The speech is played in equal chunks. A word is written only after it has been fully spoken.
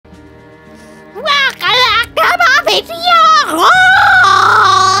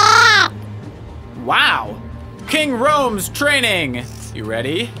Wow. King Rhoam's training. You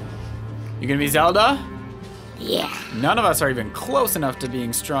ready? You gonna be Zelda? Yeah. None of us are even close enough to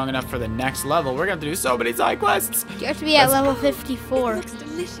being strong enough for the next level. We're gonna have to do so many side quests. You have to be at level 54.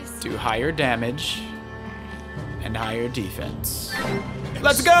 Do higher damage and higher defense.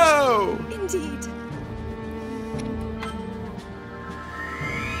 Let's go! Indeed.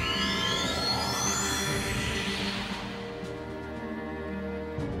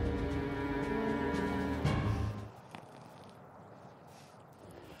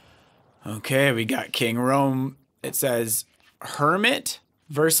 Okay, we got King Rhoam. It says Hermit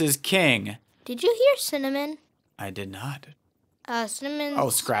versus King. Did you hear Cinnamon? I did not. Cinnamon. Oh,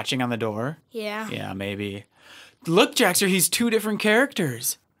 scratching on the door? Yeah. Yeah, maybe. Look, Jaxter, he's two different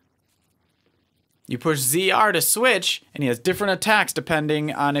characters. You push ZR to switch, and he has different attacks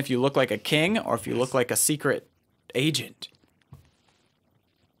depending on if you look like a king or if you look like a secret agent.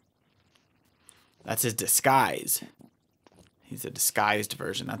 That's his disguise. He's a disguised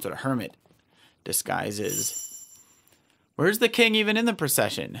version. That's what a hermit disguise is. Where's the king even in the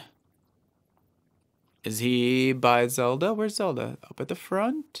procession? Is he by Zelda? Where's Zelda? Up at the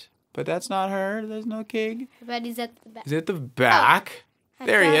front? But that's not her. There's no king. I bet he's at the back. Is it the back? I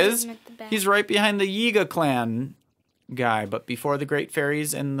There he thought is. was at the back. He's right behind the Yiga clan guy, but before the Great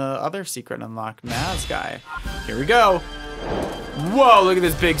Fairies and the other secret unlocked Maz guy. Here we go. Whoa, look at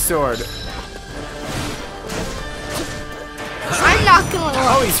this big sword. I'm not gonna look.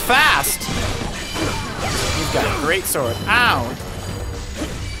 Oh, he's fast. He's got a great sword. Ow.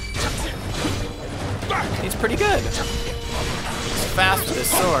 He's pretty good. He's fast with his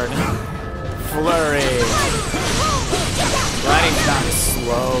sword. Flurry. Gliding's not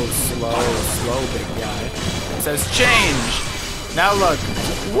slow, big guy. It says change. Now look.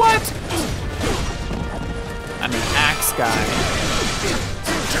 What? I'm an axe guy.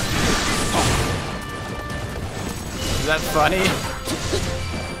 Is that funny?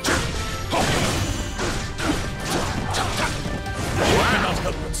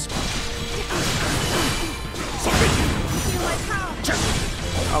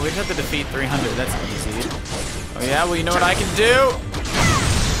 Oh, we'd have to defeat 300. That's easy. Oh yeah, well you know what I can do?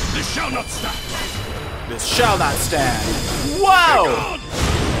 This shall not stand. This shall not stand. Whoa!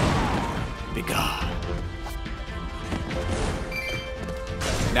 Be gone.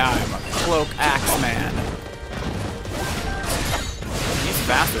 Now I'm a cloak axe man. He's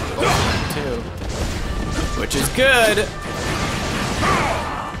faster than both too, which is good.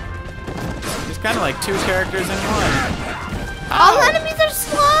 He's kind of like two characters in one. All enemies are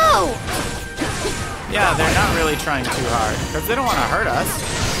slow. Yeah, they're not really trying too hard because they don't want to hurt us.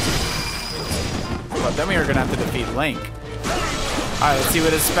 But then we are gonna have to defeat Link. All right, let's see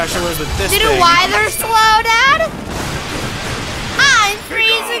what his special is with this Do you thing. know why they're slow, Dad? I'm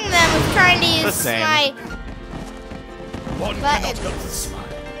freezing them with trying to use The same. my One cannot help buttons. but smile.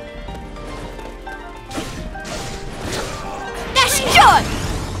 Destroy!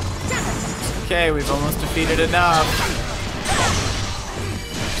 Okay, we've almost defeated enough.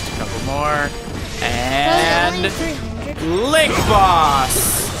 Just a couple more. And Link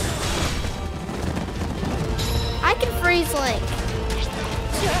boss. I can freeze Link.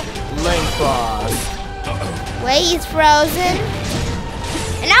 Link boss. Wait, he's frozen.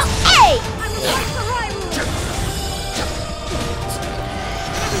 And now, hey!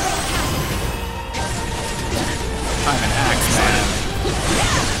 I'm an axe man.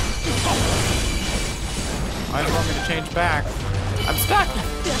 Why do you want me to change back? I'm stuck.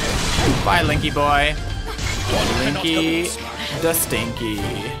 Bye, Linky boy. Linky the Stinky.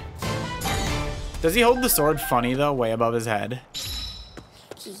 Does he hold the sword funny though, way above his head?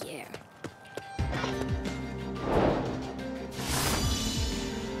 Yeah.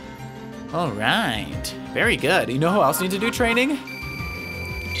 All right, very good. You know who else needs to do training?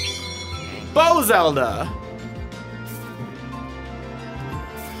 Bo Zelda.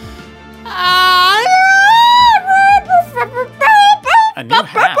 A new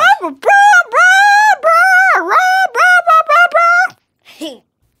hat.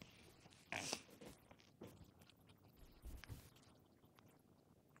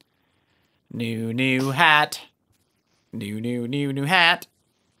 New hat. New hat. New hat.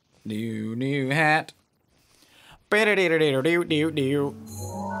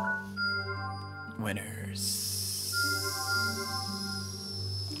 Winners.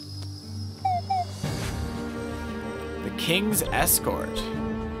 The King's Escort.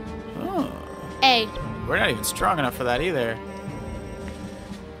 Oh. Hey. We're not even strong enough for that either.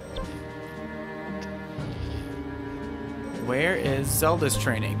 Where is Zelda's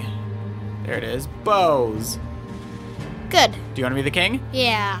training? There it is. Bows. Good. Do you want to be the king?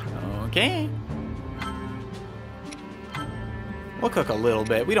 Yeah. Okay. We'll cook a little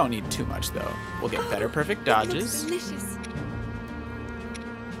bit. We don't need too much, though. We'll get better perfect dodges. Delicious.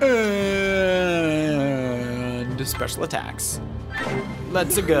 And special attacks.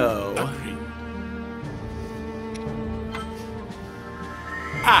 Let's go.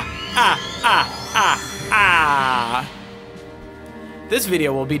 This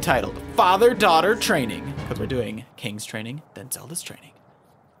video will be titled Father-Daughter Training, because we're doing King's Training, then Zelda's Training.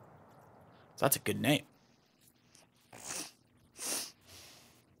 So that's a good name.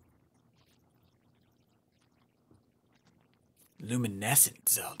 Luminescent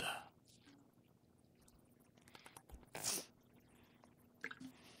Zelda.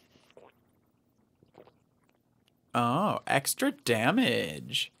 Oh, extra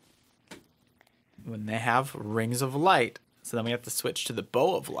damage when they have rings of light. So then we have to switch to the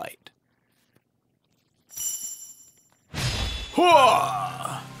bow of light.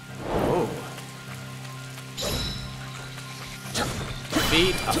 Oh.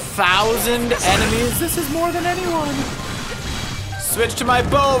 Defeat 1,000 enemies. This is more than anyone. Switch to my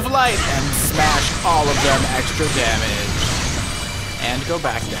bow of light and smash all of them extra damage. And go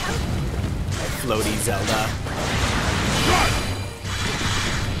back down. Floaty Zelda.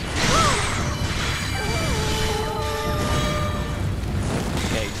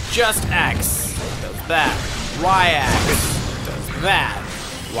 Okay, just X does that. Y-X does that.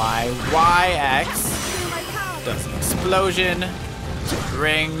 Y-X does an explosion.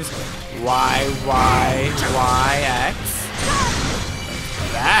 Rings. Y-Y-Y-X.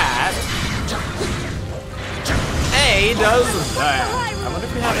 That. A does that. I wonder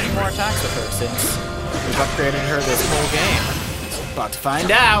if we have any more attacks with her since we've upgraded her this whole game. About to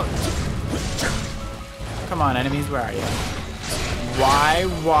find out. Come on, enemies, where are you? Y,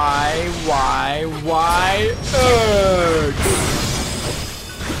 Y, Y, Y, X.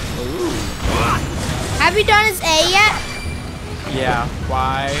 Ooh. Have you done his A yet? Yeah,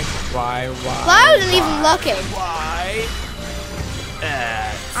 Y, Y, Y. Well, I wasn't even looking. Y,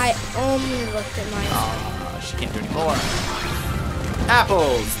 X. I only looked at mine. Oh, she can't do any more.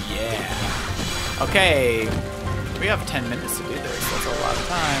 Apples, yeah. Okay, we have 10 minutes to do this. That's a lot of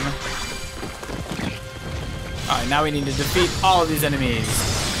time. All right, now we need to defeat all of these enemies.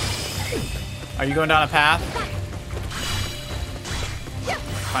 Are you going down a path?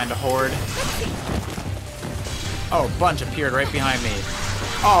 Find a horde. Oh, a bunch appeared right behind me.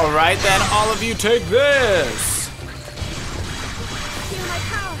 All right, then all of you take this.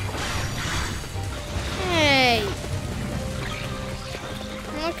 Hey.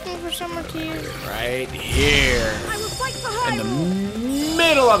 I'm looking for someone to use. Right here. I will fight for In the Hyrule.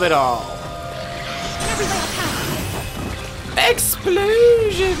 middle of it all. Everywhere I can.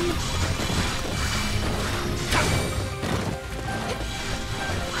 Explosion.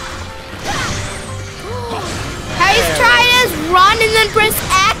 Have you tried this? Run and then press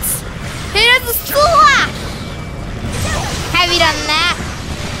X. He does a slash. Have you done that?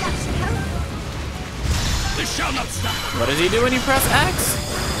 This shall not stop. What does he do when you press X?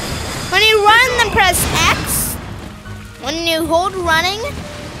 When you run, then press X. When you hold running,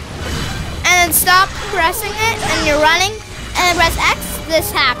 and then stop pressing it, and you're running, and then press X,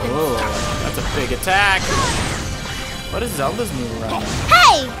 this happens. Oh, that's a big attack. What is Zelda's move around?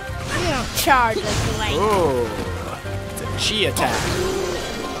 Hey! You don't charge this way. Oh, it's a chi attack.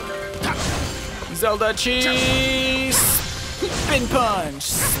 Zelda chi spin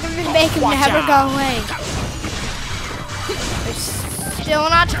punch. Make him Watch never out. go away. They're still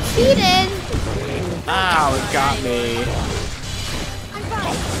not defeated. Ow, it got me.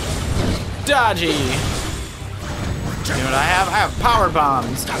 Dodgy. You know what I have? I have power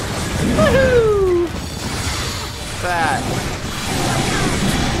bombs. Woohoo! That.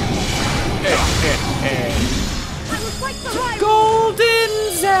 I will fight for Hyrule. Golden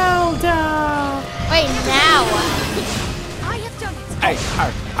Zelda. Wait, now what? I have done it. Hey,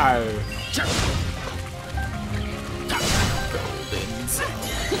 Golden Zelda.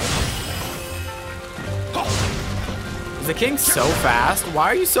 Is the king so fast? Why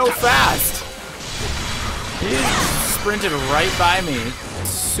are you so fast? He sprinted right by me.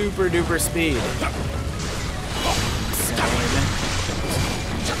 Super duper speed. Insane.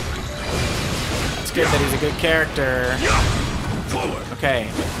 It's good that he's a good character. Forward. Okay.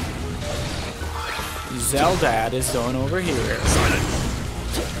 Zeldad is going over here. Silent.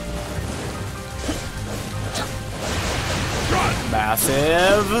 Run.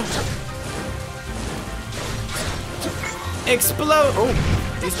 Massive. Explode. Oh,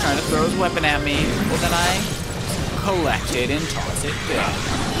 he's trying to throw his weapon at me. Well, then I collect it and toss it down.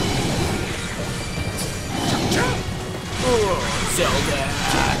 Zelda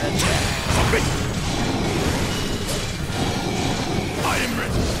attack. I am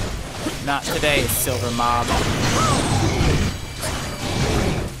ready. Not today, Silver Mob.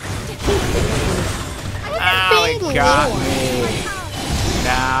 Ow, it got me.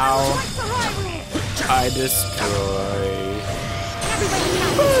 Now I destroy.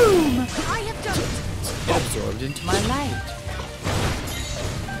 Boom! I have done it. It absorbed into my light.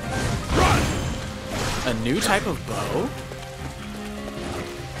 A new type of bow?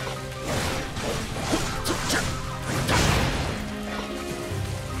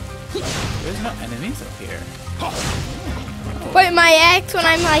 There's no enemies up here. Wait, my axe, when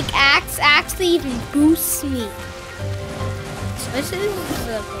I'm like axe, actually even boosts me. This is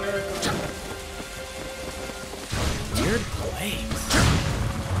the Weird place.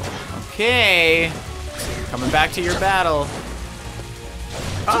 Okay. Coming back to your battle.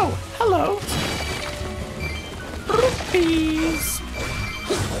 Oh, hello. Rupees.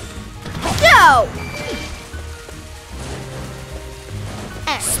 Go!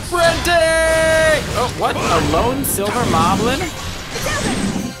 Sprinting! Oh, what? A lone silver moblin?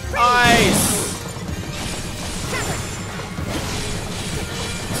 Ice!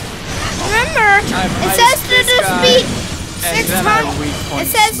 Remember, I've it says iced to this just guy, beat and 600. then I weak point It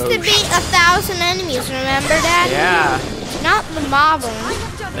says to smoosh. beat 1,000 enemies. Remember that? Yeah. Not the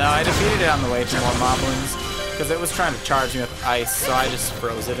moblin. No, I defeated it on the way to more moblins because it was trying to charge me with ice, so I just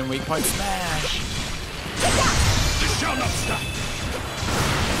froze it in weak point smash. This shall not stop.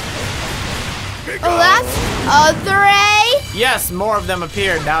 Oh, that's other A. Yes, more of them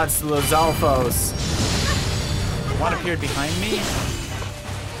appeared. Now it's the Lizalfos. One appeared behind me.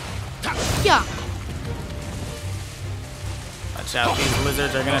 Yeah. Watch out, these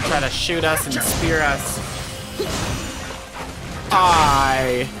lizards are gonna try to shoot us and spear us.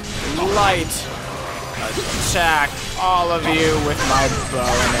 I light attack all of you with my bow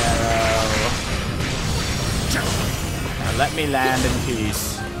and arrow. Now let me land in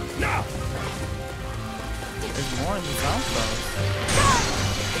peace. Now. There's more of these alphas.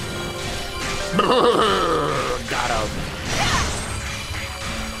 Got him.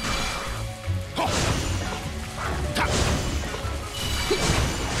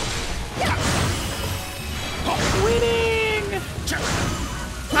 Winning!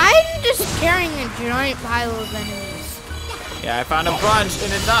 I'm just carrying a giant pile of enemies. Yeah, I found a bunch,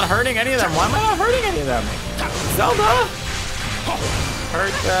 and it's not hurting any of them. Why am I not hurting any of them? Zelda!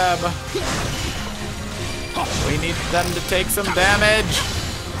 Hurt them. We need them to take some damage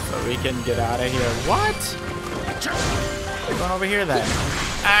so we can get out of here. What? We're going over here then.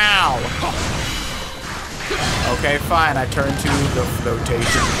 Ow! Okay, fine. I turn to the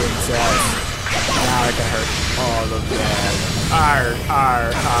flotation princess. Now I can hurt all of them. Arr,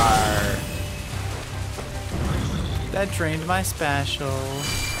 arr, arr. That drained my special.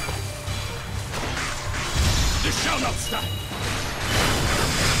 This shall not stop.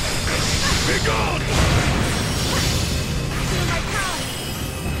 Be gone.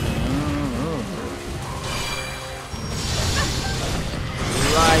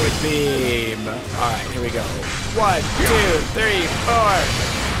 Light beam. Alright, here we go. 1, 2, 3, 4.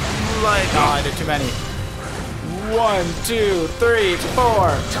 Light. Oh, I did too many. 1, 2, 3, 4.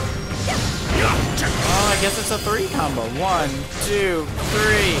 Oh, I guess it's a 3 combo. 1, 2,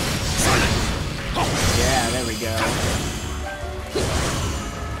 3. Yeah, there we go.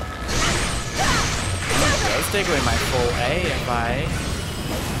 It does take away my full A if I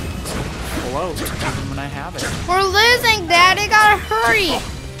float, even when I have it. We're losing, Daddy. Gotta hurry.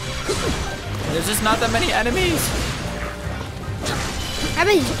 There's just not that many enemies. I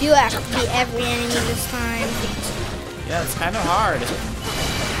bet you do have to beat every enemy this time. Yeah, it's kind of hard.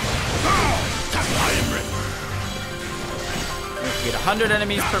 I am ready. We have to get 100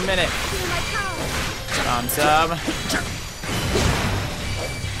 enemies per minute. On sub.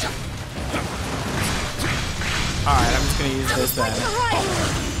 Alright, I'm just gonna use this then.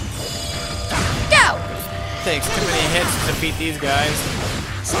 Go! Takes too many hits to defeat these guys.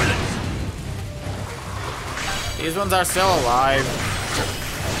 Silence. These ones are still alive.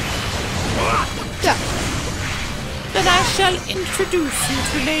 Go! Then I shall introduce you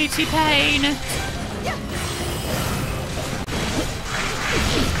to Lady Pain.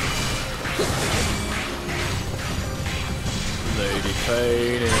 Lady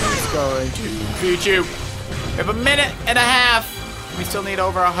Pain is going to defeat you. We have a minute and a half. We still need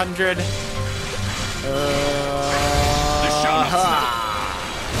over 100.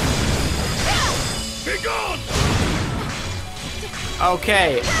 Be gone.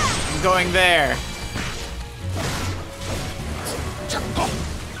 Okay, I'm going there.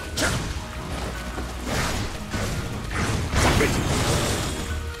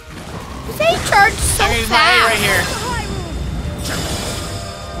 my A right here.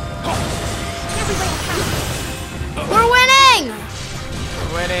 We're winning!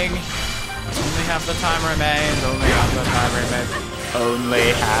 We're winning. Only half the time remains. Only half the time remains.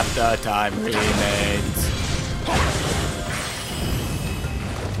 Only half the time remains.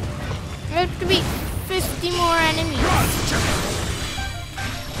 There have to be 50 more enemies.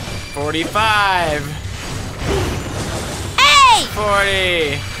 45. Hey!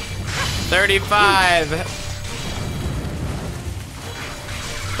 40. 35.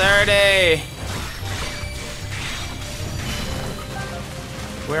 30.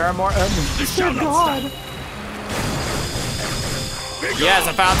 Where are more enemies? Oh God. Yes,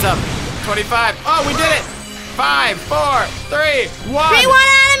 I found some. 25. Oh, we did it. 5, 4, 3, 1. Free one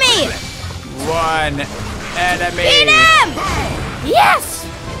enemy! One enemy. Beat him! Yes!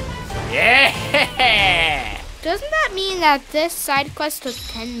 Yeah. Doesn't that mean that this side quest took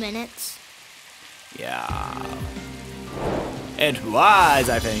 10 minutes? Yeah. It was,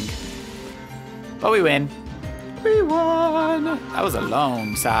 I think. But we win. We won. That was a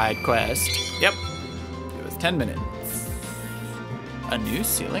long side quest. Yep. It was 10 minutes. A new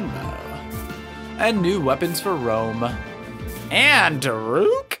ceiling bow. And new weapons for Rhoam. And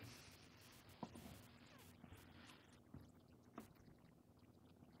Daruk.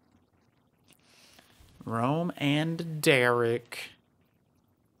 Rhoam and Derek.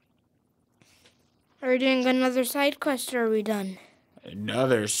 Are we doing another side quest or are we done?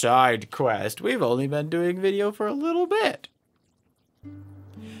 Another side quest. We've only been doing video for a little bit.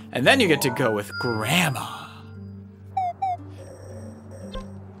 And then you get to go with Grandma.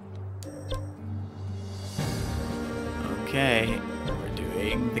 Okay, we're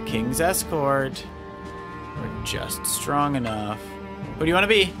doing the King's Escort. We're just strong enough. Who do you want to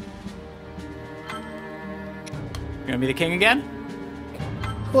be? You gonna be the king again?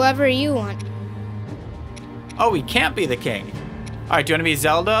 Whoever you want. Oh, we can't be the king. All right, do you want to be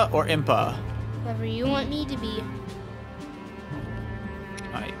Zelda or Impa? Whoever you want me to be.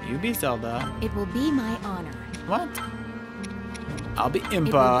 All right, you be Zelda. It will be my honor. What? I'll be It will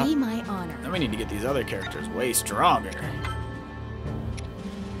Impa. be my honor. Then we need to get these other characters way stronger.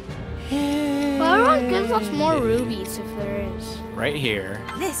 Hey. Well, everyone gives us more rubies if there is. Right here.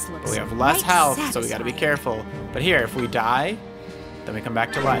 This looks But we have less right health, so we gotta be satisfying. careful. But here, if we die, then we come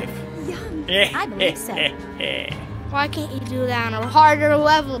back to life. Yum. I believe so. Why can't you do that on a harder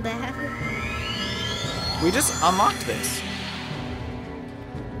level, Dad? We just unlocked this.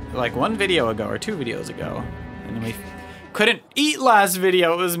 Like 1 video ago or 2 videos ago. And then we couldn't eat last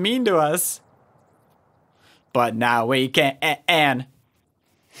video. It was mean to us. But now we can. And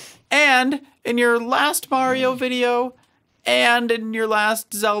in your last Mario video and in your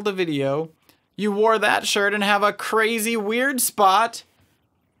last Zelda video, you wore that shirt and have a crazy weird spot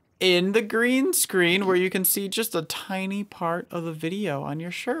in the green screen where you can see just a tiny part of the video on your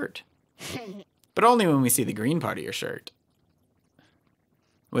shirt. But only when we see the green part of your shirt.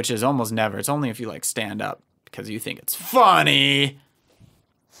 Which is almost never. It's only if you like stand up because you think it's funny.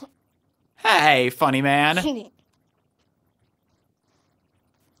 Hey, funny man.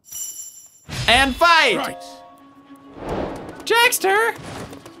 And fight! Right. Jaxter!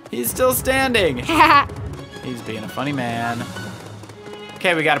 He's still standing. He's being a funny man.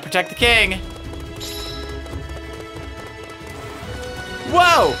 Okay, we gotta protect the king.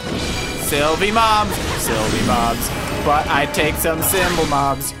 Whoa! Sylvie mobs. But I take some symbol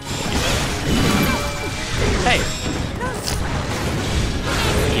mobs. Hey.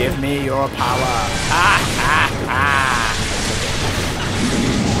 Give me your power. Ah, ah, ah.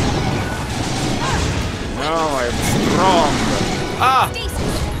 Now I'm strong. Ah!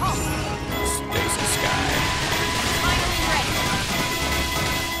 Stasis guy.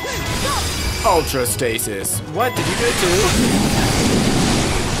 Ultra stasis. What? Did you do it too?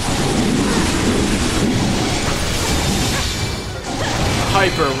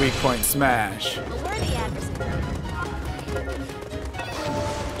 Hyper weak point smash.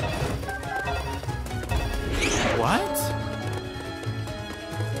 What?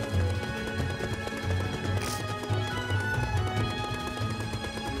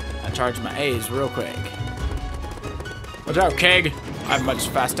 I charge my A's real quick. Watch out, Keg. I'm much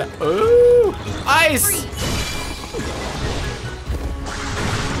faster. Ooh! Ice!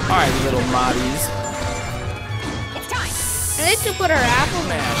 Alright, little mobbies. I need to put our apple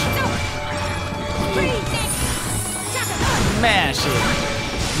there. Mash it.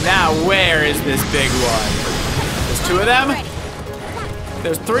 Now where is this big one? There's 2 of them?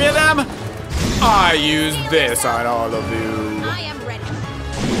 There's 3 of them? I use this on all of you. I am ready.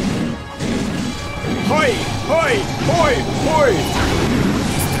 Hoi! Hoi! Hoi! Hoi!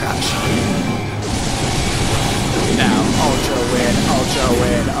 Ultra win, ultra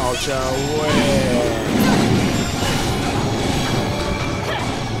win, ultra win.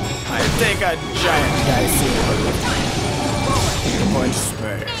 I take a giant Daisy. Point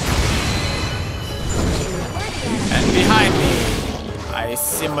smash. And behind me, I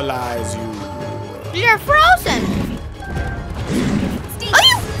symbolize you. You're frozen. Oh,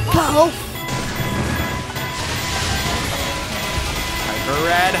 you both.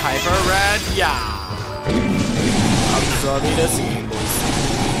 Hyper red, yeah. Absorbing the symbols.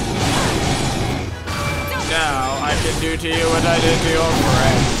 Now I can do to you what I did to your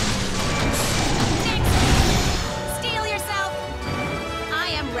friend. Steel yourself. I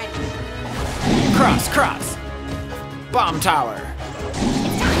am ready. Cross. Bomb tower.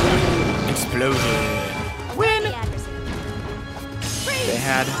 Explosion. Win. They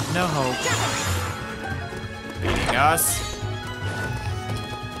had no hope. Beating us.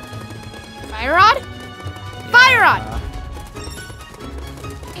 Fire rod? Fire rod!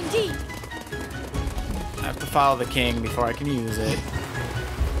 Indeed. I have to follow the king before I can use it.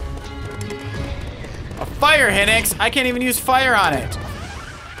 A fire Hinix! I can't even use fire on it.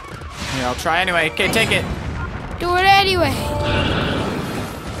 Here, I'll try anyway. Okay, take it. Do it anyway.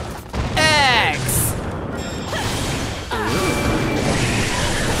 X!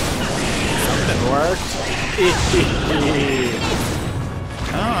 Something worked.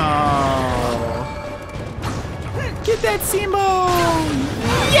 Oh. Get that Simone!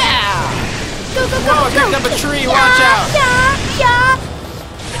 Yeah! Go, go, go, Whoa, I picked up a tree, watch out! Yeah.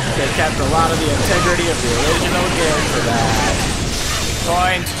 They kept a lot of the integrity of the original game for that.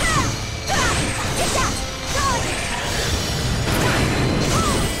 Point.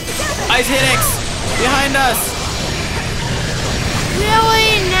 Ice Hinix! Behind us!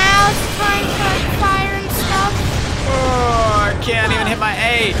 Really? Now it's time for fire and stuff? Oh, I can't even hit my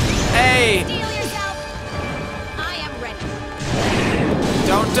A. A! Steel yourself. I am ready.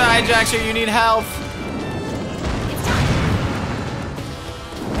 Don't die, Jaxter, you need health. It's time.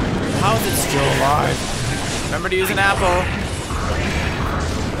 How is it still alive? Remember to use an apple.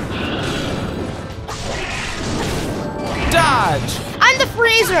 Dodge! I'm the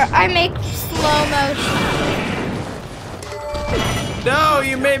freezer. I make slow motion. No,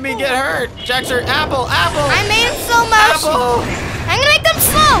 you made me get hurt. Jaxter, apple. I made him slow motion. Apple. I'm gonna make them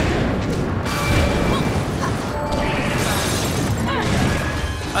slow.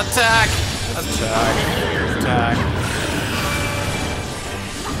 Attack.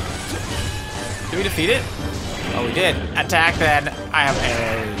 Did we defeat it? Oh, we did. Attack then. I have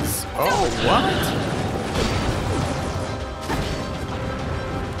arrows. Oh, what?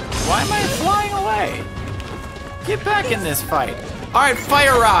 Why am I flying away? Get back in this fight. All right,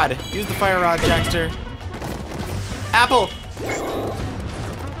 fire rod. Use the fire rod, Jaxter. Apple.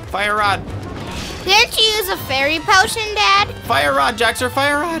 Fire rod. Didn't you use a fairy potion, Dad? Fire rod, Jaxter.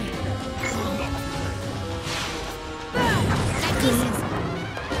 Fire rod.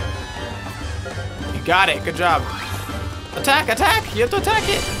 You got it. Good job. Attack. You have to attack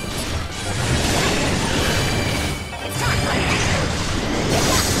it.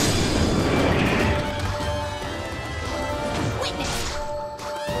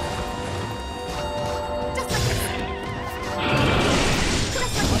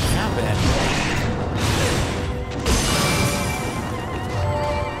 What happened?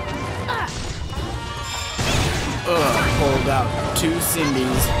 Pulled out 2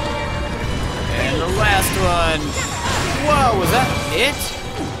 Simbies. And the last one. Whoa, was that it?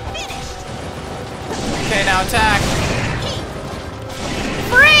 Okay, now attack.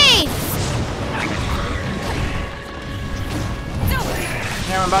 Freeze!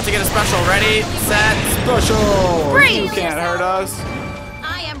 Here, I'm about to get a special. Ready, set, special. Freeze! You can't hurt us.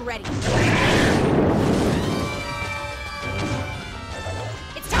 I am ready.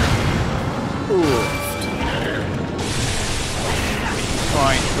 It's time. Ooh.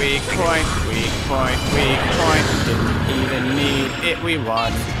 Point, weak point, weak point, weak point. Didn't even need it, we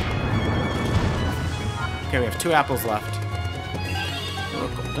won. Okay, we have 2 apples left. Oh,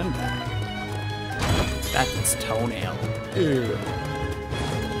 golden bag. That's its toenail. Ew.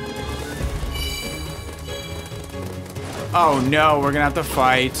 Oh no, we're gonna have to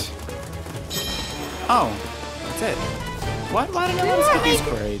fight. Oh, that's it. What? Why didn't I let us get these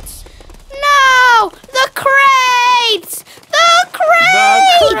crates? No! The crates! The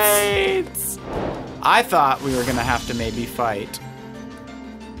crates! The crates! I thought we were gonna have to maybe fight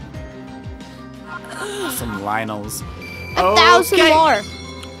some Lionels. 1,000 Okay. more.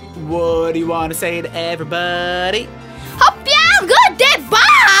 What do you want to say to everybody? Hope you have a good day.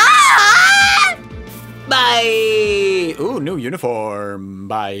 Bye! Bye! Ooh, new uniform.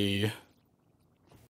 Bye.